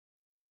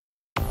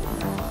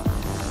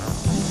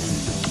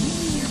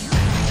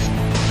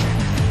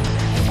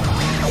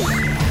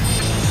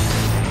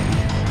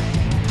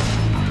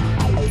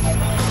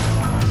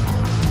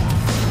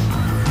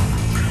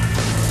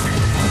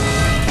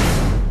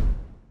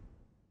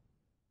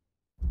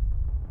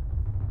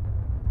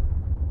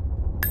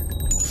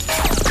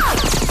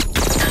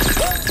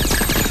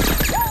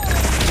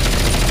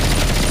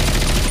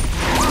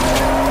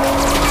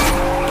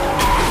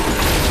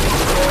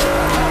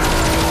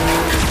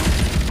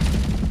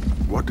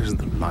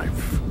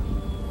life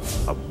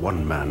of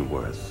one man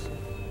worth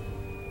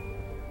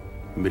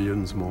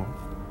millions more?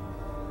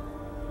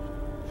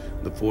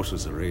 The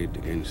forces arrayed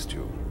against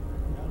you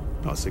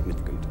are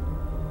significant.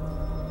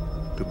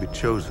 To be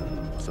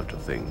chosen such a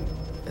thing.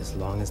 As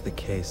long as the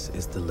case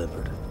is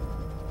delivered,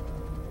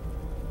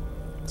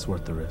 it's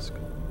worth the risk.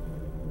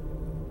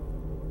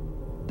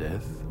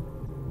 Death?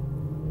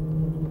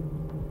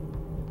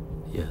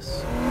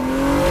 Yes.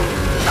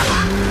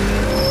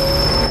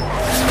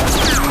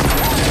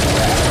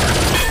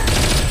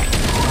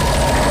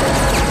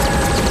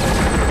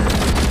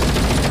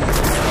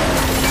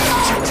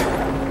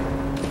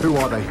 Who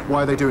are they?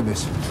 Why are they doing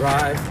this?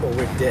 Drive or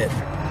we're dead.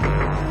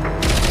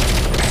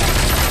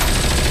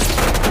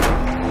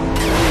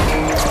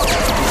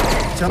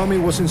 Tell me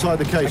what's inside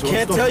the case. I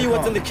can't tell you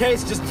what's in the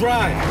case, just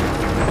drive.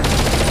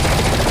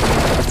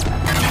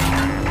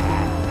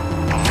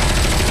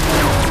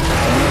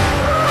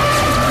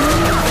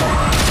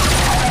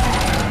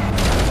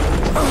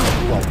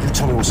 Right, you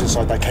tell me what's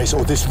inside that case,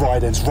 or this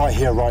ride ends right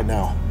here, right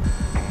now.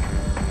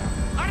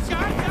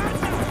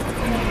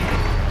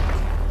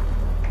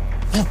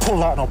 You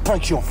pull out and I'll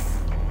break you.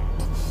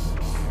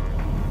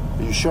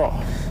 Are you sure?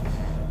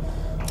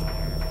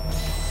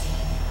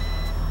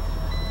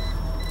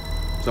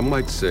 Some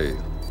might say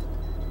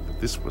that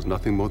this was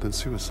nothing more than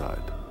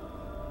suicide.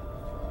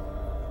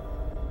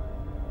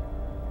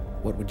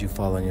 What would you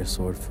fall on your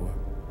sword for?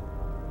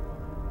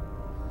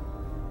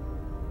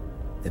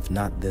 If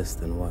not this,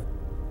 then what?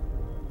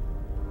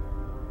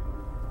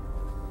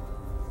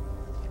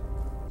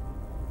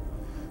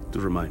 To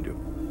remind you.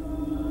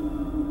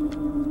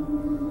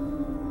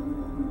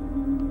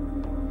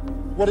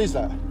 What is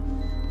that?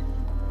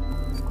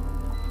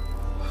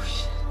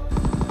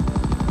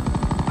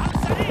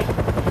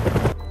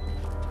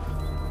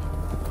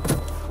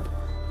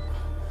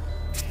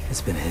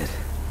 It's been hit.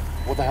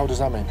 What the hell does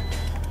that mean?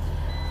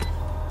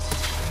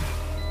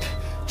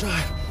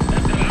 Drive.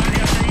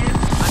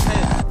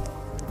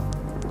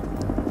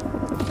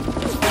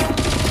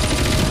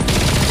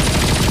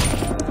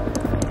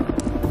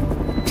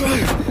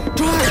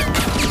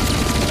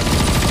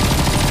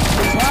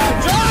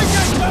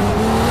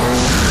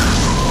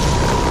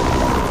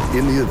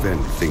 In the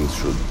event things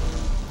should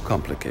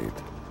complicate,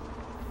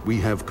 we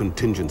have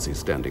contingencies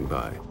standing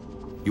by.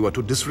 You are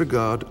to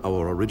disregard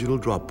our original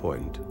drop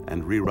point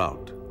and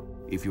reroute.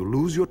 If you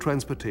lose your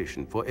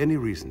transportation for any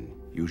reason,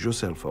 use your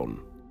cell phone,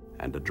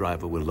 and the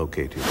driver will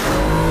locate you.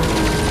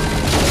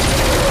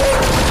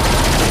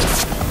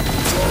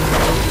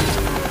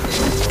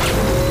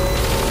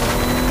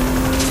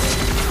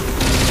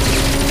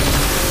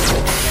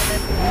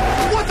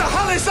 What the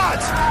hell is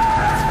that?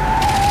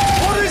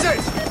 What is it?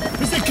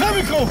 Is it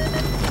chemical?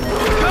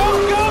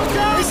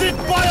 Go! Is it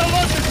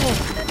biological?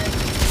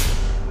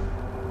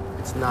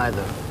 It's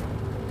neither.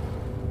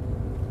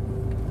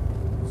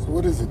 So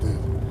what is it then?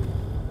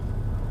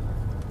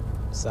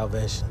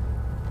 Salvation.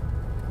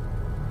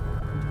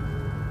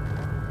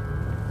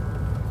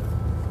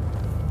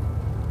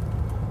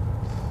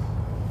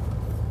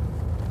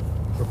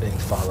 We're being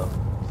followed.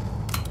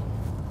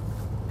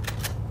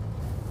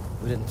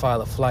 We didn't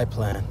file a flight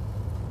plan.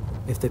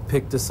 If they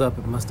picked us up,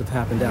 it must have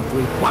happened after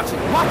we... Watch it!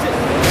 Watch it!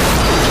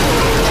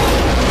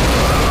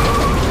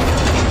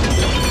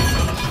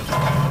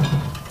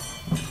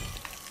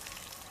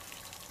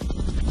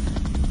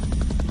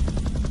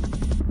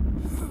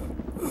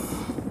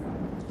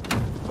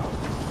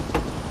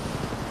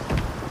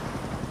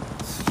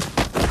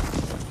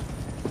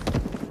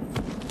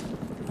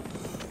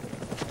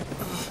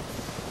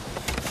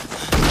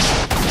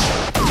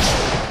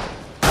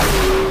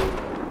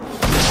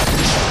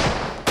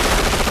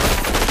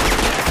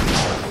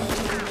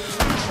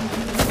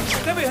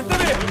 انتبه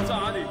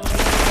انتبه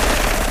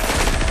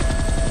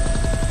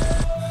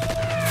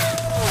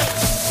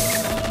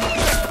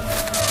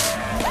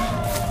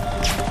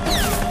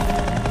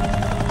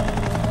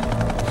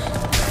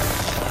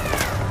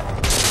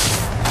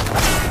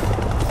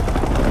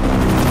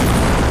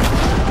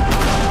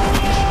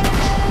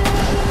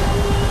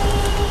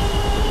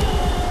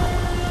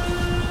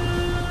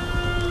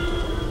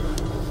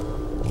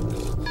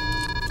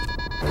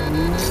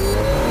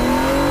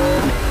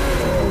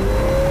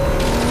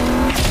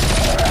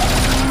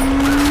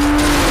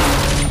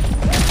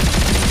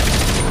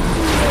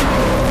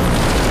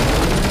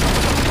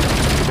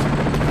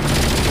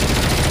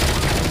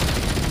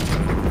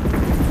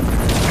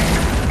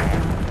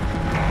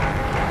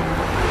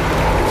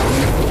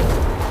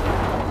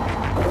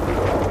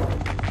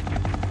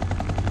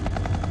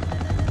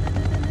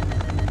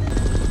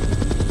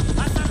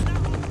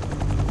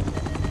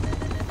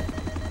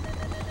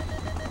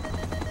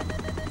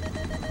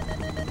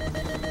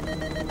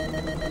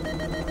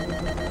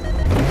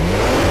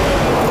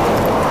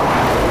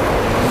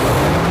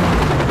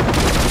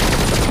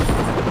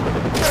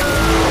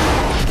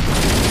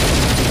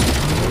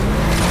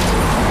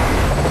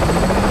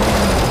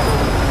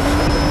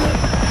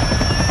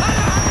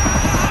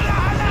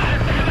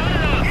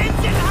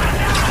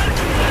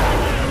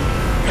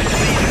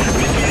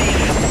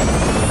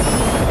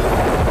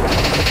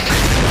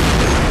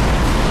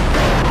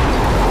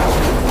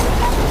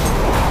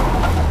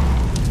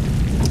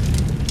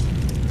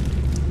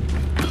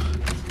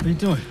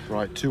doing?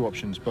 Right, 2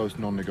 options, both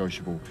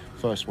non-negotiable.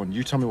 First one,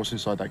 you tell me what's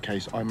inside that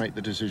case, I make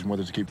the decision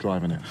whether to keep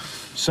driving it.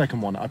 Second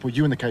one, I put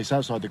you in the case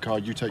outside the car,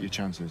 you take your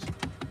chances.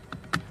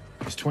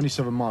 It's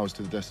 27 miles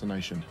to the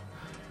destination.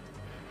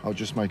 I'll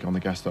just make it on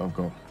the gas that I've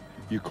got.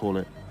 You call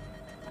it,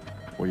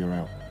 or you're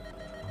out.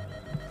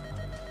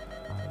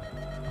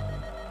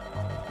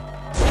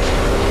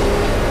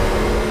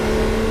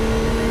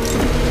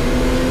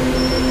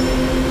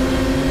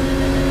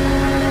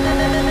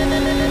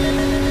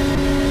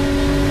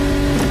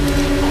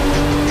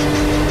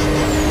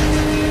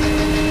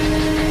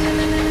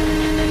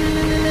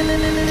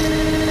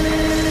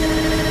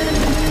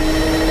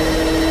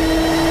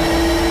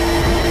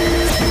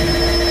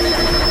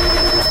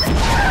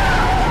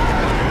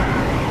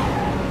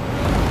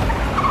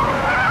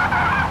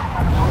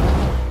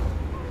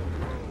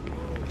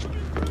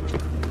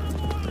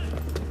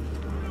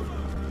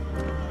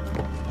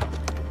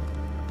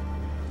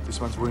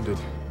 Wounded.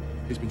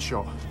 He's been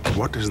shot.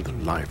 What is the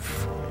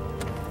life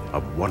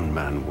of one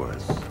man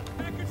worth?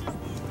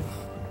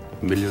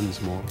 Millions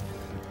more?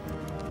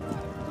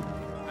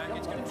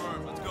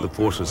 The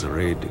forces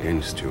arrayed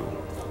against you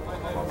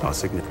are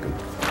significant.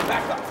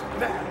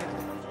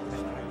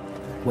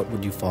 What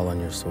would you fall on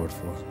your sword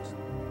for?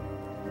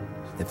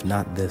 If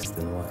not this,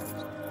 then what?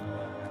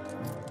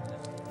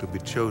 To be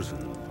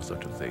chosen for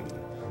such a thing.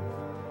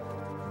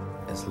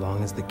 As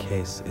long as the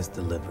case is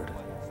delivered,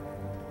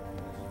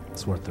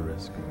 it's worth the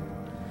risk.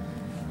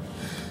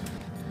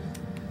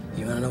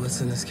 You wanna know what's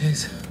in this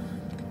case?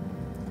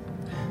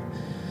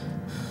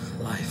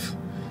 Life.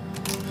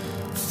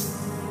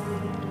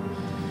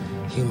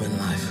 Human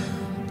life.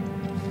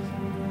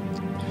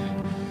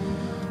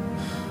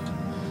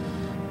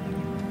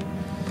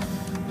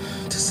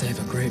 To save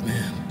a great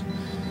man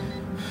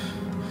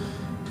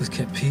who's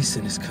kept peace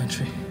in his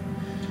country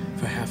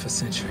for half a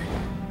century.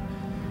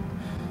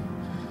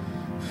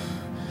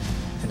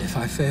 And if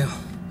I fail,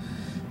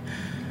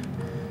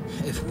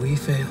 if we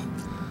fail,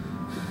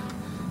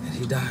 and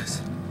he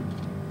dies,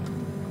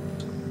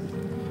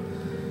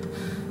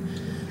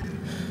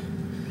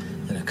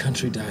 then a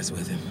country dies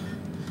with him.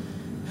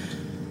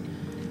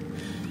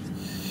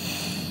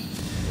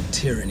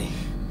 Tyranny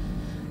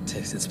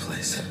takes its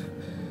place.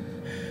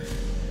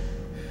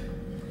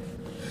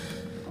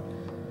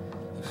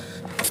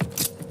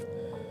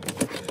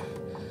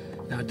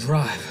 Now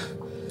drive.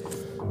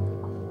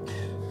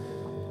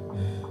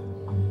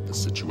 The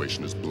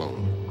situation is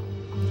blown.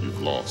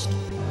 You've lost.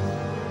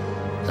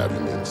 Have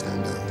your men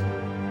stand down.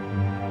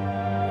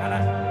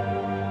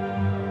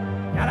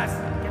 Yalas,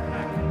 get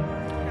back.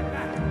 Get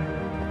back.